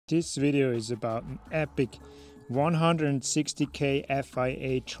This video is about an epic 160k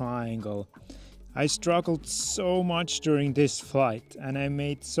FAI triangle. I struggled so much during this flight and I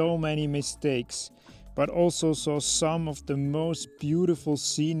made so many mistakes, but also saw some of the most beautiful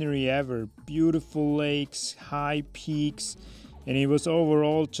scenery ever. Beautiful lakes, high peaks, and it was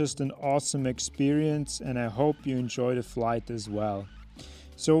overall just an awesome experience, and I hope you enjoy the flight as well.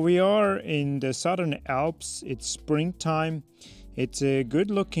 So we are in the southern Alps. It's springtime. It's a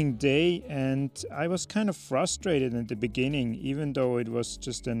good looking day, and I was kind of frustrated at the beginning, even though it was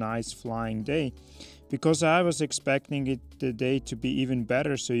just a nice flying day, because I was expecting the day to be even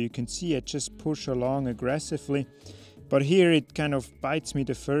better. So you can see I just push along aggressively, but here it kind of bites me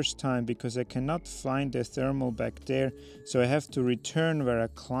the first time because I cannot find the thermal back there, so I have to return where I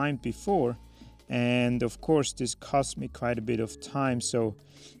climbed before, and of course this cost me quite a bit of time. So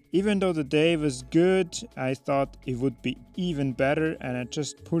even though the day was good, I thought it would be even better, and I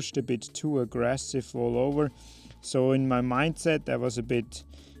just pushed a bit too aggressive all over. So in my mindset I was a bit,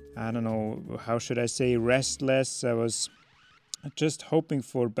 I don't know, how should I say, restless. I was just hoping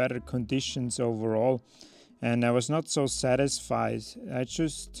for better conditions overall, and I was not so satisfied. I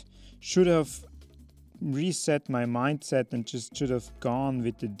just should have reset my mindset and just should have gone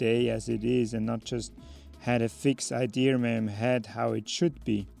with the day as it is and not just had a fixed idea in my head how it should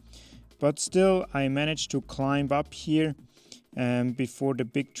be. But still, I managed to climb up here before the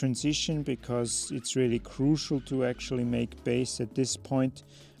big transition, because it's really crucial to actually make base at this point.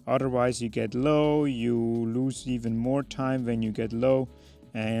 Otherwise you get low, you lose even more time when you get low,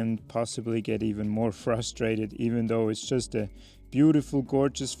 and possibly get even more frustrated, even though it's just a beautiful,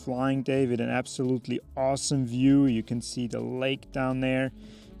 gorgeous flying day with an absolutely awesome view. You can see the lake down there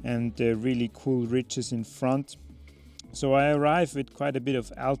and the really cool ridges in front. So I arrive with quite a bit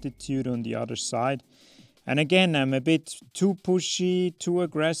of altitude on the other side, and again I'm a bit too pushy, too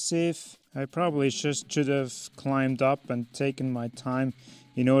aggressive. I probably just should have climbed up and taken my time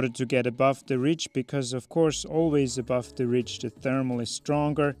in order to get above the ridge, because of course always above the ridge the thermal is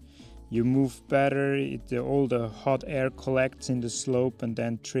stronger, you move better, all the hot air collects in the slope and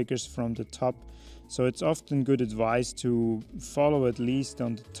then triggers from the top. So it's often good advice to follow at least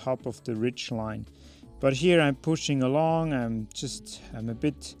on the top of the ridge line. But here I'm pushing along, I'm a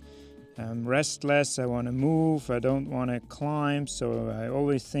bit restless, I want to move, I don't want to climb, so I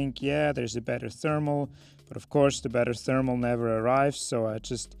always think, yeah, there's a better thermal, but of course the better thermal never arrives, so I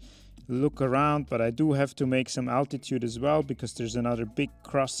just look around. But I do have to make some altitude as well, because there's another big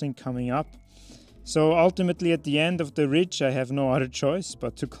crossing coming up. So ultimately at the end of the ridge I have no other choice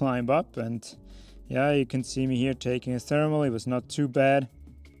but to climb up, and yeah, you can see me here taking a thermal. It was not too bad.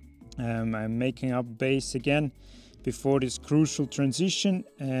 I'm making up base again before this crucial transition,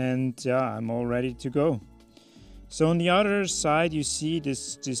 and yeah, I'm all ready to go. So on the other side you see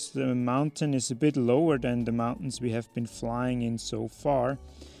this mountain is a bit lower than the mountains we have been flying in so far,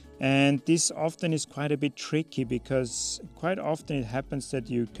 and this often is quite a bit tricky, because quite often it happens that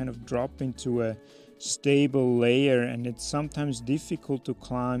you kind of drop into a stable layer, and it's sometimes difficult to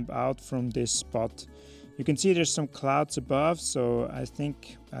climb out from this spot. You can see there's some clouds above, so I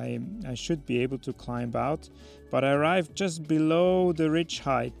think I should be able to climb out, but I arrived just below the ridge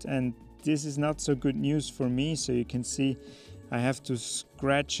height, and this is not so good news for me. So you can see I have to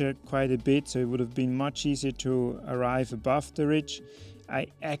scratch it quite a bit, so it would have been much easier to arrive above the ridge. I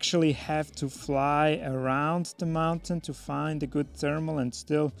actually have to fly around the mountain to find a good thermal, and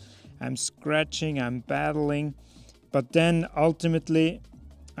still I'm scratching, I'm battling. But then ultimately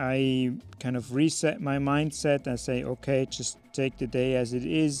I kind of reset my mindset and say, okay, just take the day as it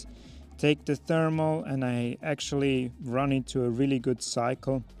is, take the thermal, and I actually run into a really good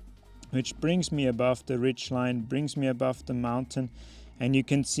cycle, which brings me above the ridge line, brings me above the mountain, and you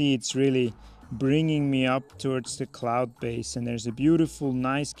can see it's really bringing me up towards the cloud base, and there's a beautiful,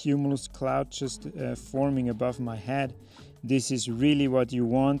 nice cumulus cloud just forming above my head. This is really what you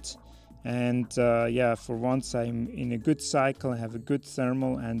want. And yeah, for once I'm in a good cycle, I have a good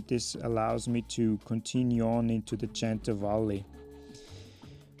thermal, and this allows me to continue on into the Cento Valley.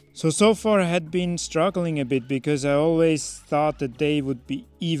 So far I had been struggling a bit, because I always thought the day would be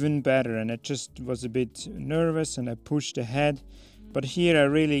even better, and I just was a bit nervous and I pushed ahead. But here I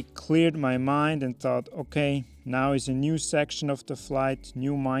really cleared my mind and thought, okay, now is a new section of the flight,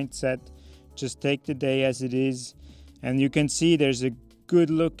 new mindset, just take the day as it is. And you can see there's a good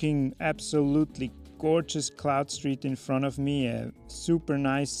looking, absolutely gorgeous cloud street in front of me, a super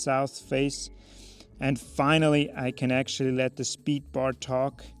nice south face, and finally I can actually let the speed bar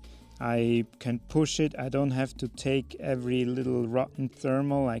talk. I can push it, I don't have to take every little rotten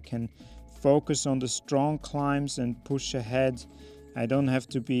thermal, I can focus on the strong climbs and push ahead I don't have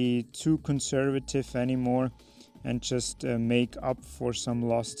to be too conservative anymore and just make up for some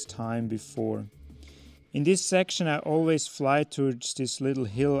lost time before. In this section I always fly towards this little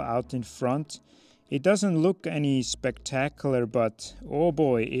hill out in front. It doesn't look any spectacular, but oh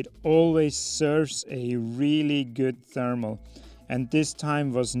boy, it always serves a really good thermal. And this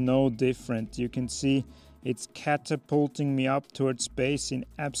time was no different. You can see it's catapulting me up towards base in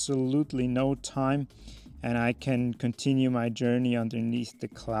absolutely no time, and I can continue my journey underneath the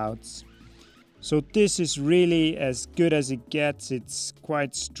clouds. So this is really as good as it gets. It's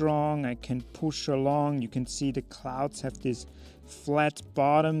quite strong. I can push along. You can see the clouds have this flat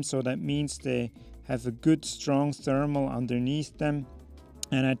bottom, so that means they have a good strong thermal underneath them.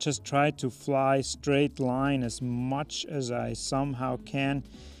 And I just try to fly straight line as much as I somehow can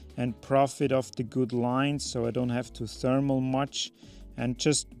and profit off the good lines, so I don't have to thermal much, and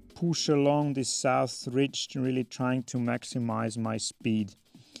just push along this south ridge, really trying to maximize my speed.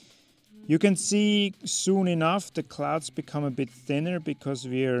 You can see soon enough the clouds become a bit thinner because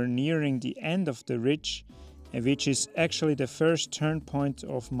we are nearing the end of the ridge, which is actually the first turn point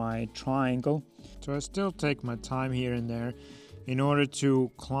of my triangle. So I still take my time here and there in order to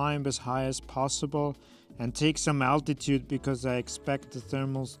climb as high as possible and take some altitude, because I expect the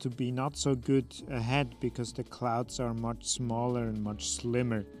thermals to be not so good ahead because the clouds are much smaller and much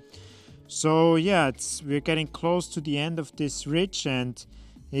slimmer. So yeah, we're getting close to the end of this ridge, and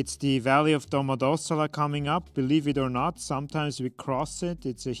it's the Valley of Domodossola coming up. Believe it or not, sometimes we cross it.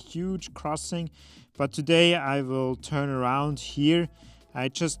 It's a huge crossing, but today I will turn around here. I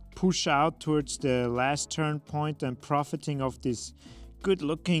just push out towards the last turn point and profiting of this good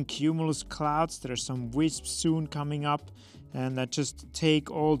looking cumulus clouds. There are some wisps soon coming up, and I just take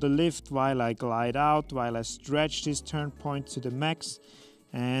all the lift while I glide out, while I stretch this turn point to the max.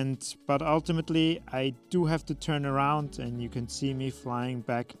 But ultimately I do have to turn around, and you can see me flying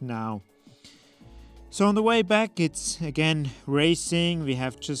back now. So on the way back, it's again racing. We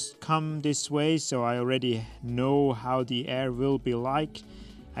have just come this way, so I already know how the air will be like.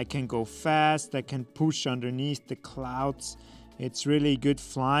 I can go fast, I can push underneath the clouds. It's really good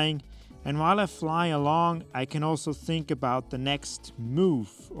flying. And while I fly along, I can also think about the next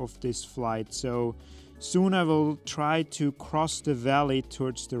move of this flight. So soon I will try to cross the valley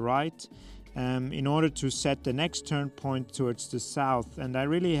towards the right in order to set the next turn point towards the south. And I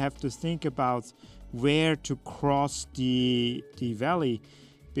really have to think about where to cross the valley,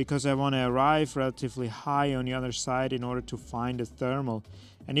 because I want to arrive relatively high on the other side in order to find a thermal.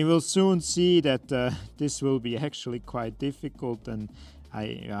 And you will soon see that this will be actually quite difficult, and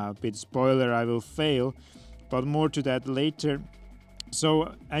a bit spoiler, I will fail, but more to that later.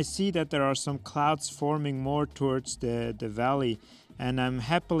 So I see that there are some clouds forming more towards the valley, and I'm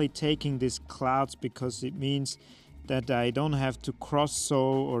happily taking these clouds because it means that I don't have to cross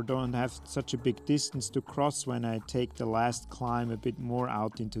or don't have such a big distance to cross when I take the last climb a bit more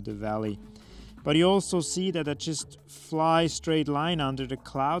out into the valley. But you also see that I just fly straight line under the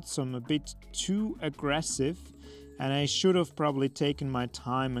clouds, so I'm a bit too aggressive, and I should have probably taken my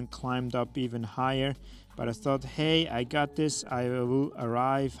time and climbed up even higher. But I thought, hey, I got this, I will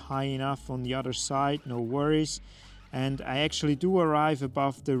arrive high enough on the other side, no worries. And I actually do arrive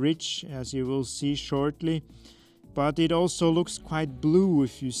above the ridge, as you will see shortly. But it also looks quite blue,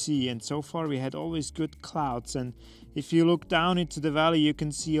 if you see, and so far we had always good clouds. And if you look down into the valley, you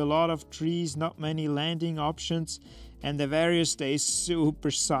can see a lot of trees, not many landing options, and the area stays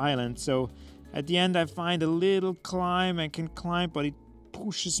super silent. So at the end I find a little climb, I can climb, but it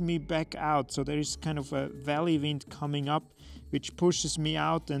pushes me back out. So there is kind of a valley wind coming up which pushes me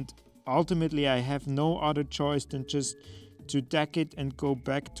out, and ultimately I have no other choice than just to deck it and go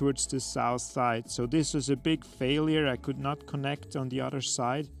back towards the south side. So this was a big failure. I could not connect on the other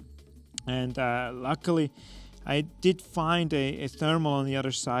side, and luckily I did find a thermal on the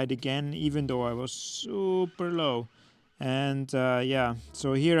other side again, even though I was super low. And yeah,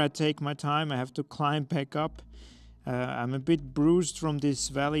 so here I take my time. I have to climb back up. I'm a bit bruised from this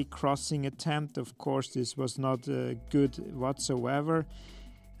valley crossing attempt. Of course, this was not good whatsoever.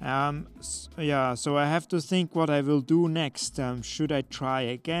 Yeah, so I have to think what I will do next. Should I try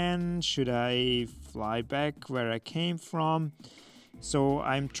again? Should I fly back where I came from? So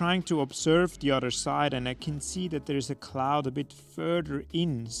I'm trying to observe the other side, and I can see that there is a cloud a bit further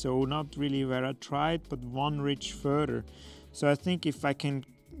in. So not really where I tried, but one ridge further. So I think if I can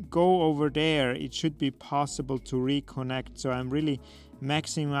go over there, it should be possible to reconnect. So I'm really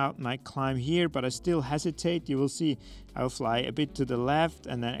maxing out my climb here, but I still hesitate. You will see I'll fly a bit to the left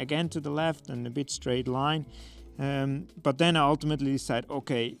and then again to the left and a bit straight line. But then I ultimately decide,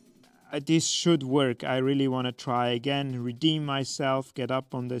 okay, this should work. I really want to try again, redeem myself, get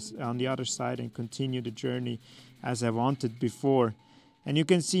up on the other side and continue the journey as I wanted before. And you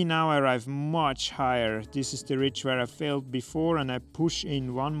can see now I arrive much higher. This is the ridge where I failed before, and I push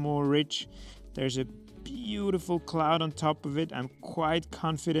in one more ridge. There's a beautiful cloud on top of it. I'm quite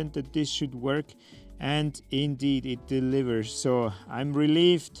confident that this should work, and indeed it delivers. So I'm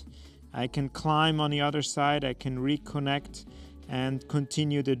relieved. I can climb on the other side, I can reconnect and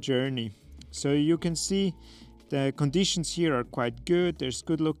continue the journey. So you can see the conditions here are quite good. There's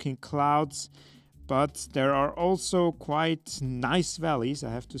good looking clouds, but there are also quite nice valleys,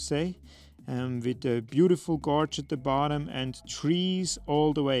 I have to say, with a beautiful gorge at the bottom and trees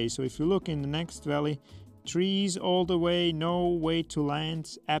all the way. So if you look in the next valley, trees all the way, no way to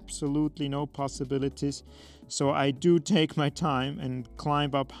land, absolutely no possibilities. So I do take my time and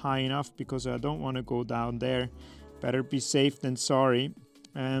climb up high enough because I don't want to go down there. Better be safe than sorry.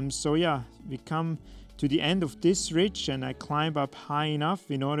 So yeah, we come to the end of this ridge and I climb up high enough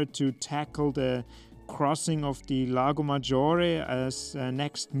in order to tackle the crossing of the Lago Maggiore as a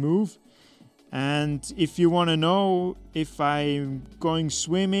next move. And if you want to know if I'm going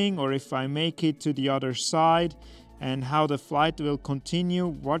swimming or if I make it to the other side and how the flight will continue,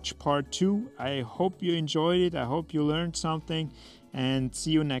 watch part 2. I hope you enjoyed it. I hope you learned something, and see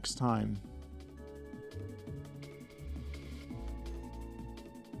you next time.